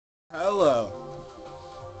Hello.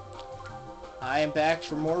 I am back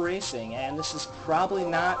for more racing, and this is probably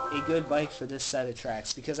not a good bike for this set of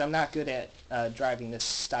tracks because I'm not good at driving this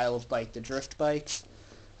style of bike, the drift bikes.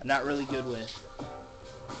 I'm not really good with.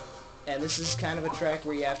 And this is kind of a track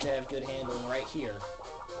where you have to have good handling right here.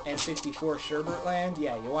 N64 Sherbert Land,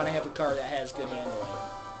 yeah, you want to have a car that has good handling.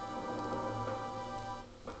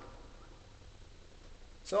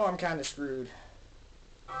 So I'm kind of screwed.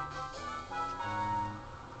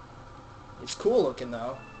 It's cool looking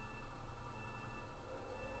though.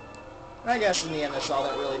 I guess in the end that's all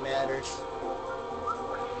that really matters.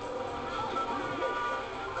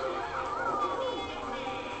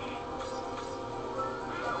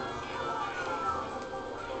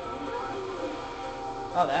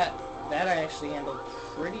 Oh, that I actually handled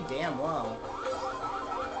pretty damn well.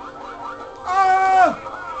 Oh!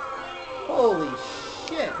 Holy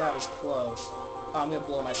shit, that was close. Oh, I'm gonna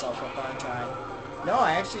blow myself up, aren't I? No,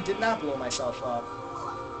 I actually did not blow myself up.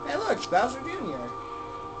 Hey look, it's Bowser Jr.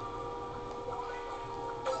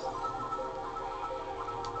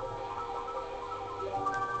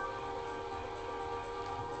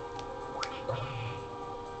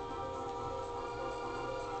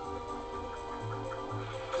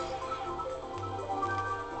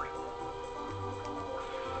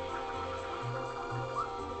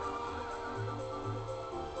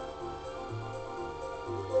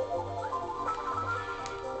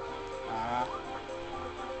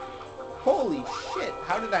 Holy shit,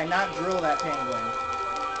 how did I not drill that penguin?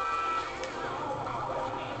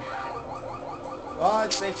 Well,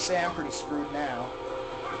 it's safe to say I'm pretty screwed now.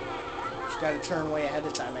 Just gotta turn way ahead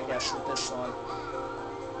of time, I guess, with this one.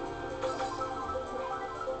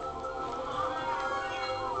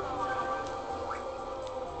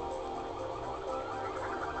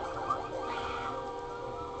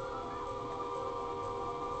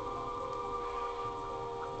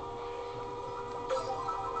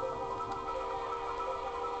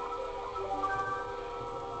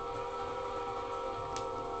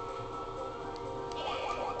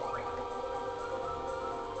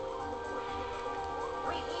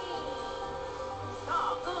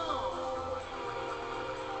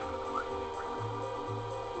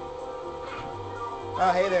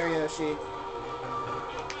 Oh, hey there, Yoshi.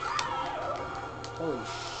 Holy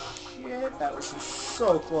shit, that was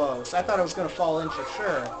so close. I thought I was going to fall in for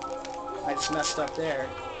sure. I just messed up there.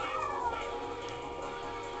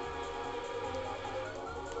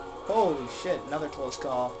 Holy shit, another close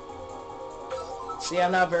call. See,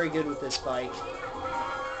 I'm not very good with this bike.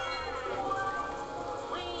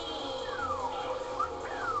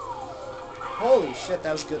 Holy shit,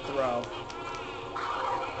 that was a good throw.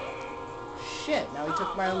 Shit, now he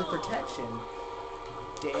took my only protection.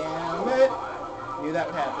 Damn it. Knew that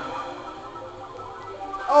would happen.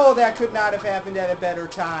 Oh, that could not have happened at a better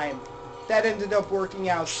time. That ended up working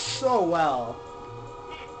out so well.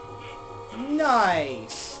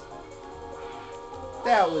 Nice.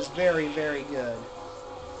 That was very, very good.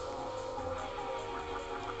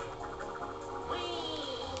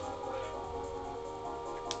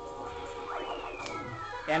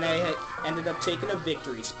 And I ended up taking a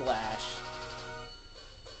victory splash.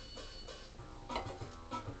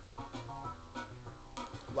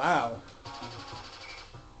 Wow.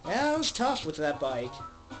 Yeah, it was tough with that bike.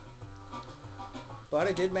 But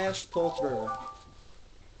I did manage to pull through.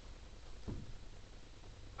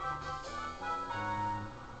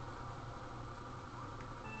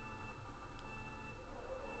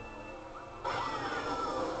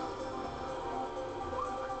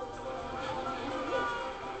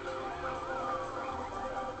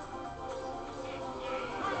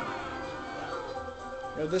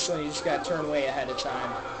 You know, this one you just gotta turn way ahead of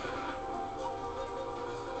time.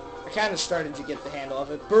 I kind of started to get the handle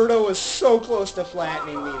of it. Birdo was so close to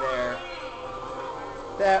flattening me there.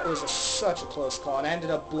 That was such a close call, and I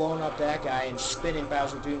ended up blowing up that guy and spinning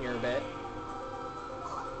Bowser Jr. a bit.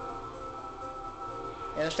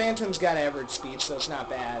 And the Phantom's got average speed, so it's not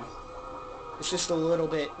bad. It's just a little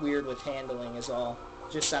bit weird with handling is all.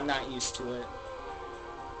 Just I'm not used to it.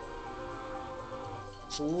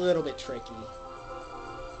 It's a little bit tricky.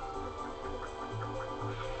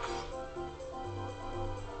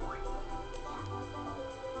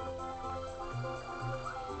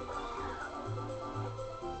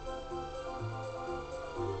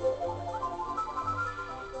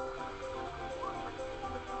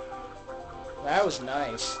 That was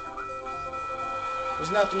nice.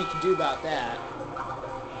 There's nothing you can do about that.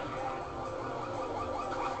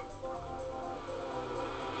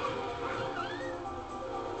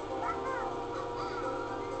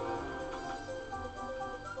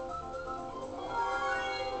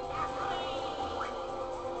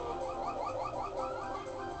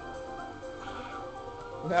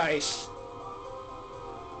 Nice.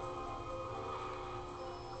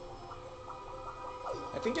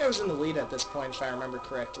 I think I was in the lead at this point, if I remember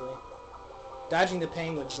correctly. Dodging the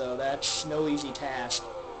penguins, though, that's no easy task.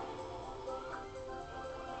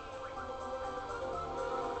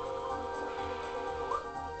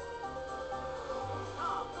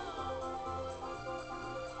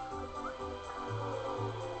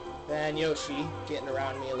 Then Yoshi getting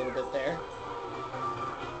around me a little bit there.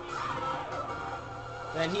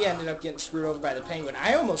 Then he ended up getting screwed over by the penguin.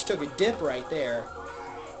 I almost took a dip right there.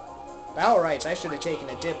 By all rights, I should have taken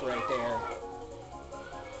a dip right there.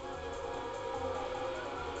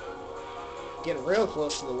 Getting real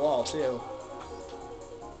close to the wall, too.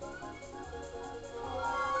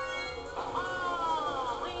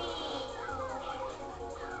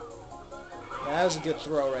 That was a good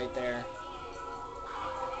throw right there.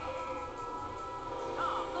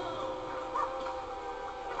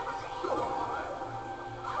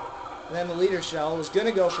 And then the leader shell was going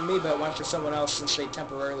to go for me, but went for someone else since they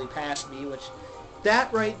temporarily passed me, which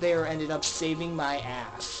that right there ended up saving my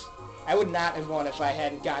ass. I would not have won if I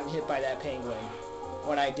hadn't gotten hit by that penguin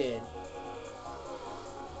when I did.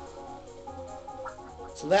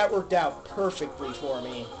 So that worked out perfectly for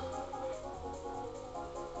me.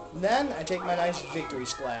 And then I take my nice victory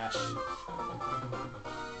splash.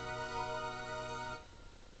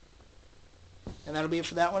 And that'll be it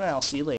for that one, and I'll see you later.